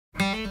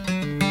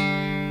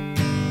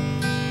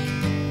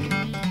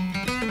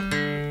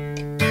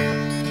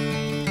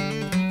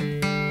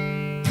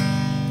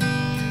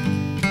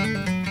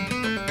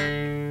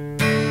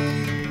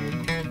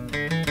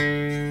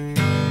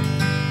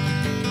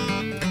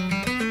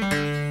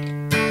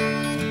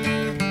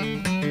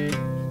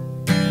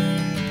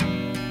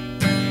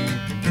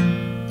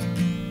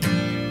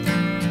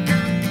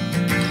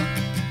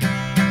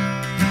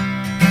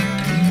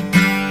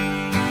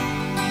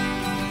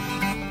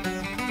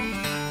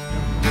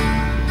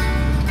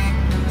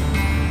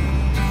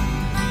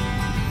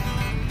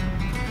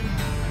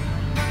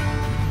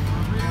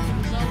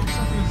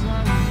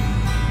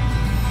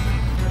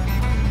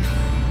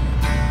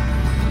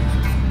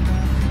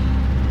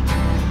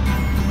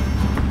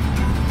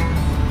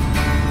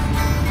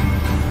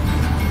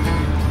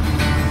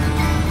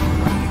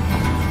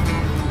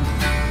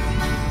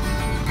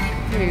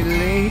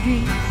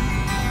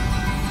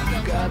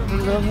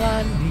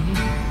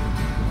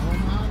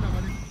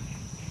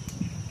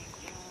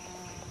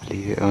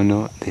Believe it or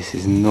not, this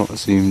is not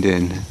zoomed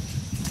in.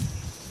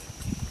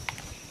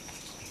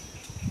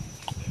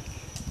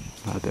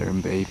 Mother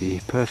and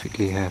baby,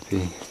 perfectly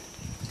happy.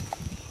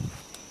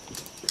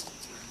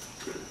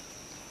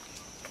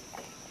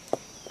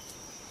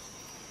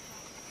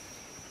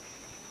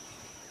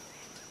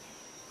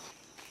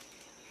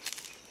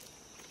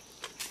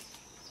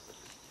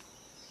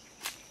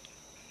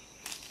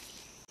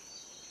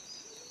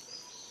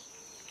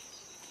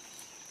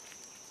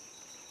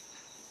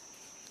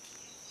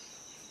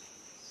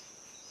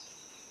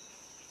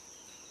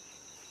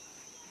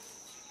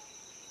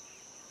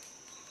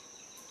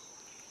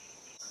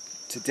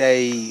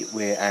 Today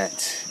we're at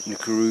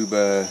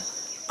Nkuruba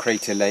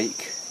Crater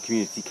Lake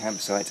Community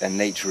Campsite and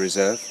Nature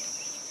Reserve.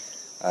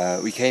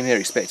 We came here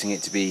expecting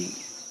it to be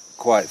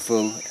quite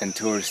full and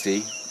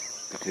touristy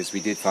because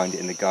we did find it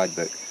in the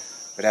guidebook,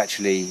 but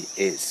actually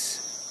it's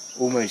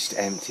almost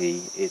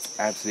empty. It's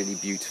absolutely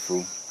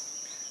beautiful.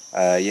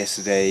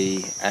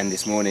 Yesterday and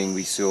this morning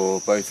we saw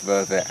both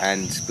vervet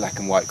and black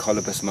and white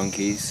colobus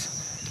monkeys.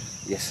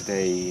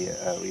 Yesterday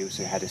we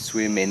also had a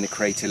swim in the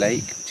Crater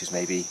Lake, which is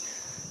maybe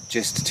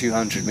just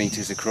 200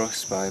 meters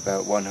across by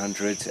about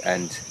 100,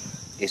 and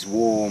it's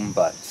warm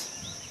but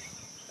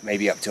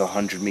maybe up to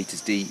 100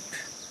 meters deep,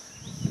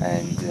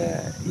 and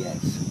yeah,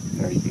 it's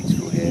very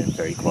beautiful here,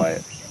 very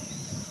quiet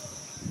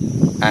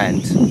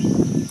and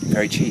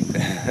very cheap.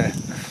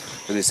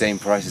 For the same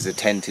price as a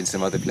tent in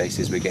some other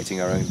places, we're getting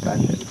our own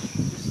blanket.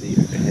 See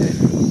over here.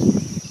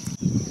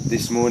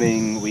 This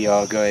morning we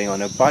are going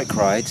on a bike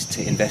ride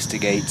to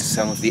investigate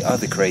some of the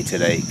other crater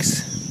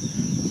lakes.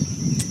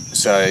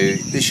 So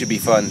this should be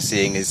fun,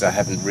 seeing as I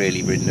haven't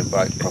really ridden a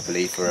bike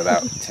properly for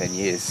about 10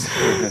 years.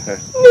 Neither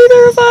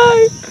have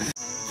I!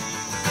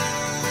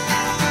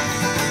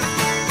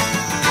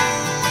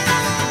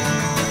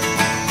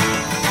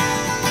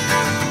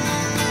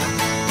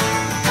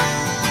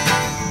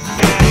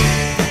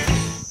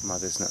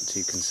 Mother's not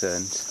too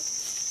concerned.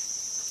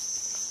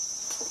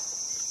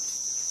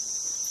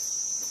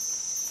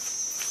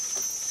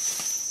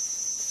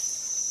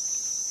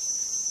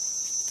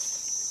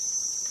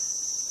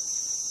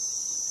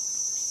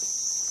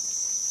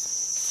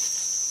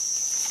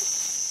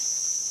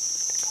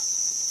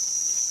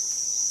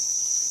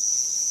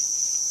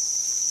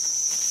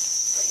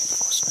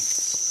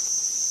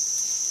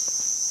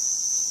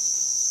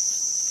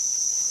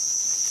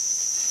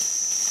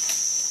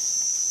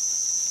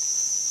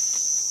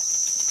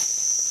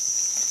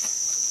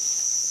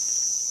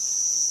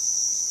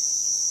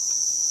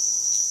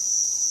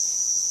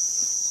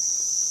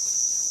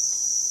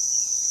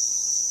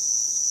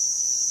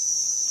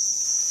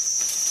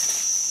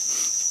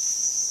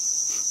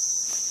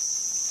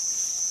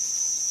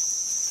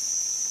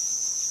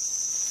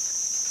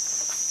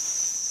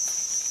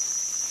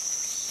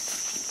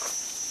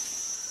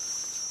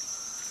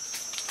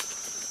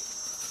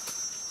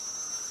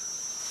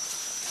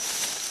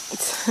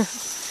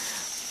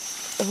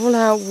 All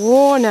out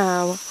war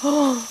now.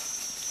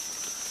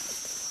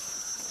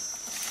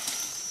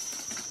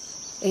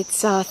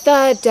 It's our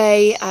third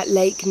day at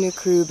Lake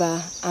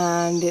Nkuruba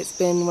and it's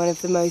been one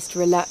of the most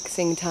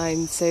relaxing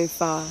times so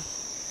far.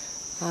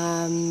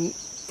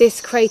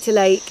 This crater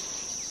lake,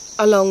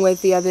 along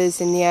with the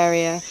others in the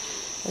area,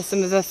 are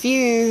some of the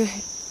few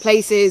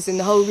places in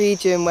the whole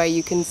region where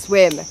you can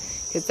swim,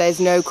 because there's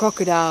no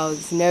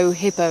crocodiles, no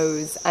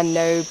hippos and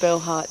no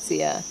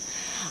bilharzia.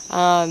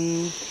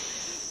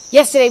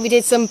 Yesterday we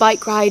did some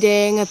bike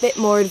riding, a bit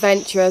more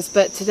adventurous,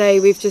 but today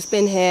we've just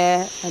been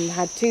here and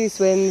had 2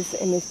 swims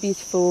in this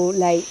beautiful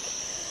lake.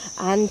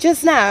 And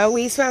just now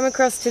we swam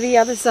across to the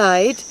other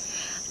side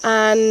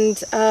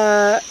and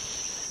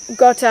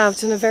got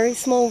out on a very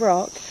small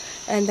rock,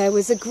 and there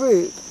was a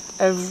group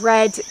of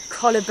red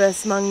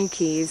colobus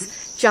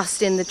monkeys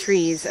just in the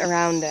trees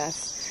around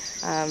us.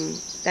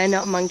 They're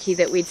not a monkey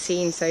that we'd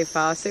seen so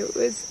far, so it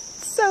was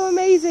so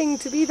amazing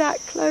to be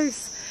that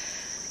close.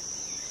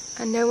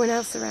 And no one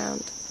else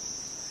around.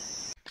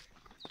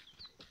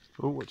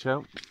 Oh, watch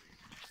out.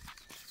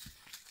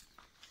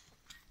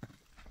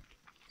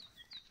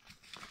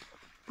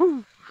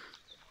 Woo.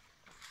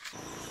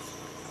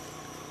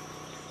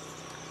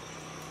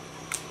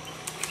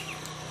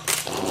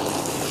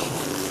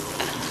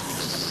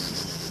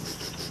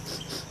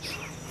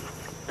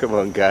 Come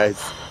on, guys.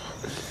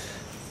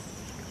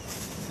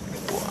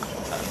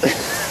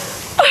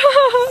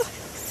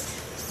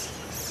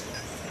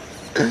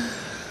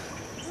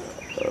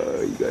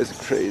 Oh, you guys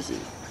are crazy.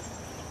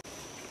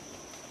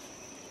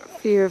 A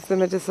few of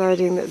them are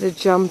deciding that the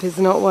jump is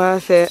not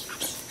worth it.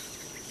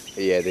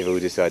 Yeah, they've all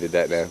decided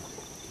that now.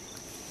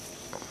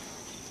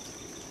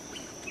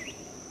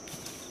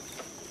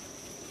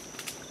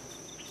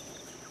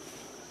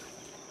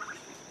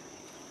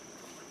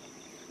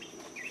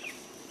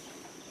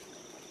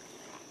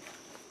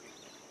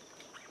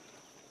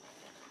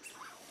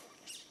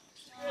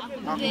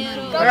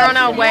 We're on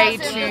our way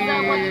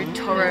to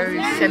Toro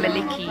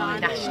Semliki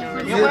National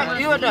Reserve,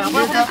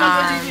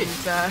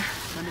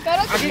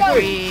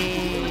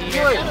 and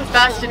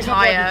burst a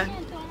tyre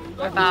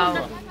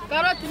about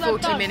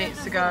 40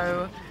 minutes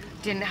ago.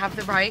 Didn't have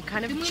the right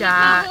kind of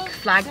jack,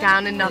 flagged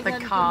down another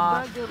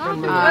car. We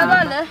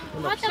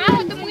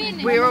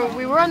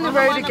were on the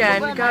road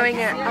again, going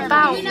at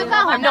about,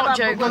 I'm not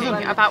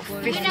joking, about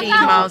 15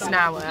 miles an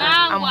hour,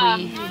 and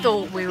we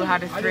thought we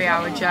had a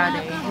 3-hour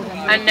journey.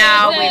 And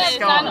now we've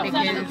stopped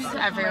because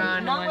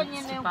everyone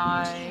wants to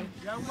buy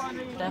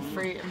their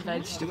fruit and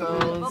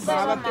vegetables.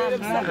 Many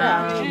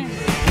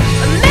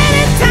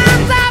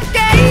times I've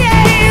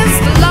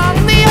gazed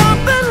along the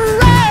open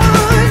road.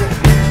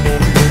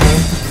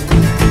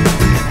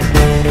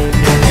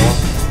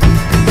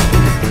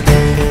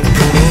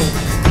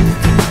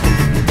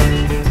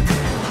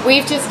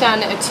 We've just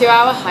done a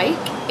 2-hour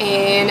hike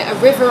in a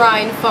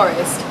riverine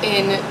forest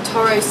in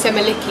Toro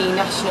Semliki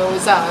National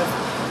Reserve,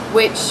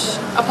 which,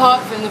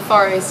 apart from the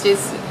forest,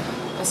 is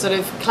a sort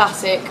of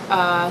classic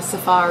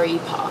safari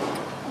park.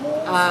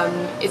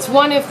 It's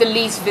one of the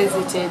least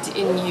visited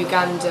in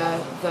Uganda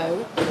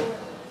though,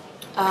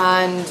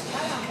 and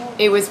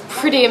it was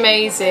pretty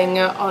amazing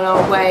on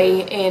our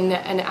way in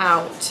and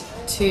out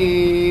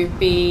to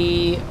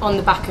be on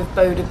the back of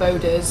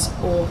bodabodas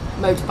or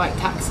motorbike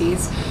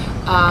taxis,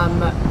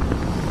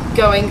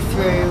 going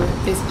through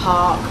this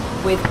park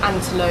with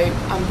antelope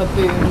and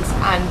baboons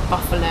and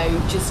buffalo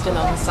just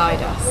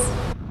alongside us.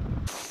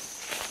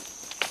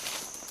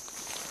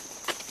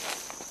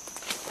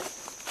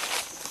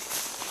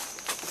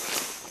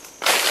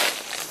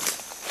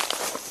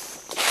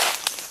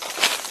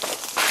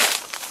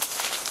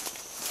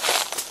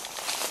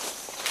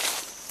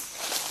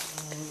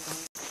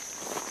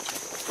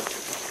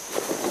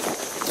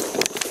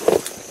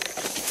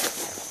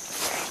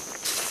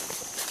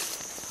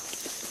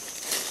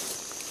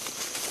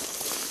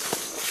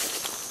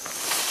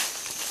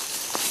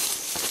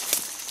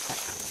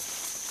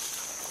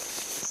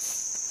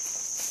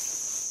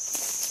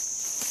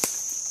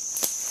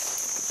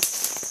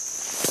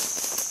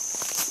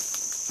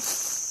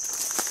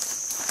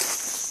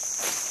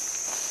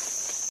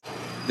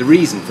 The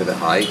reason for the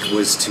hike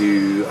was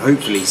to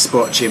hopefully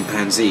spot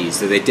chimpanzees,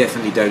 though they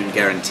definitely don't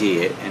guarantee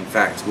it. In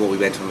fact, what we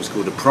went on was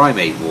called a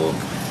primate walk,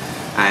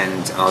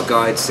 and our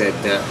guide said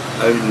that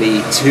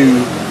only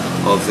 2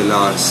 of the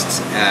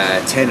last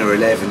 10 or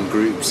 11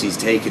 groups he's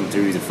taken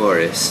through the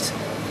forest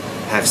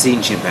have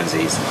seen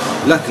chimpanzees.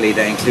 Luckily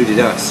that included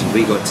us, and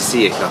we got to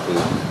see a couple.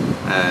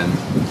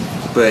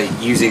 But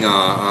using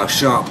our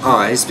sharp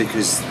eyes,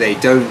 because they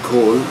don't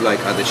call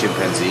like other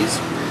chimpanzees,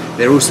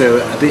 they're also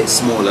a bit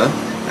smaller,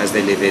 as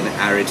they live in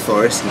arid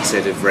forest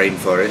instead of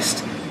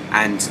rainforest,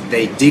 and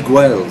they dig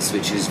wells,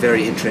 which is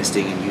very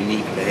interesting and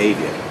unique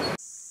behaviour.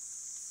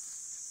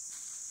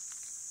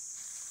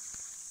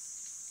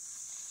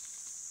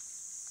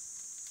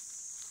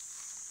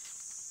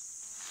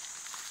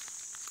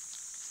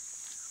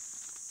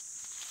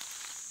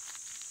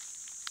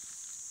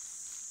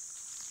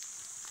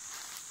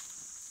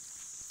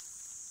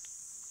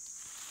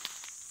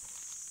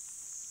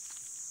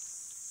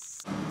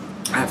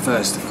 At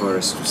first the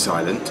forest was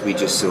silent, we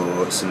just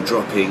saw some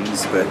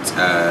droppings, but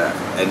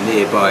a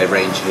nearby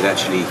ranger had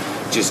actually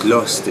just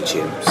lost the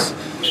chimps.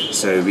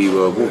 So we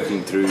were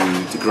walking through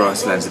the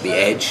grasslands at the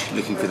edge,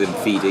 looking for them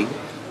feeding,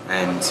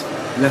 and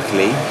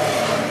luckily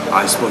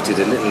I spotted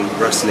a little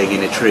rustling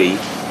in a tree,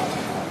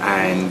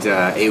 and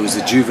it was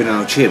a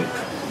juvenile chimp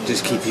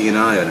just keeping an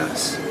eye on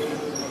us.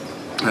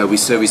 We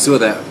saw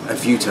that a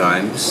few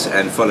times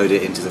and followed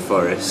it into the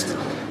forest,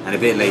 and a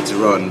bit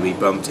later on we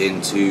bumped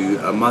into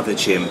a mother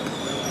chimp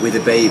with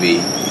a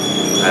baby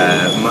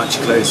much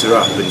closer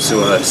up and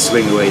saw her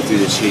swing away through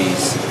the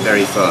trees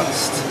very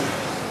fast.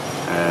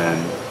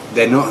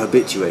 They're not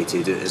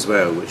habituated as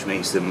well, which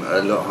makes them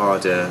a lot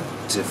harder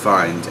to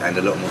find and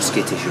a lot more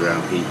skittish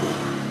around people.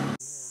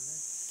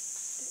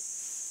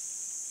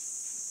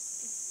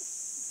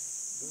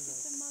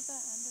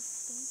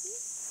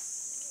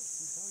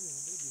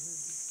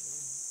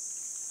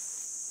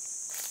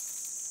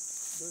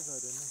 Those are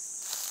the next.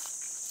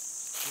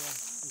 Yeah,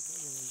 she's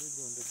having a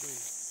baby on the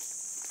belly.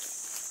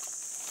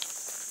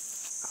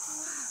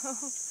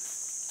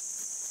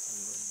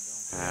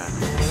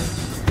 Wow.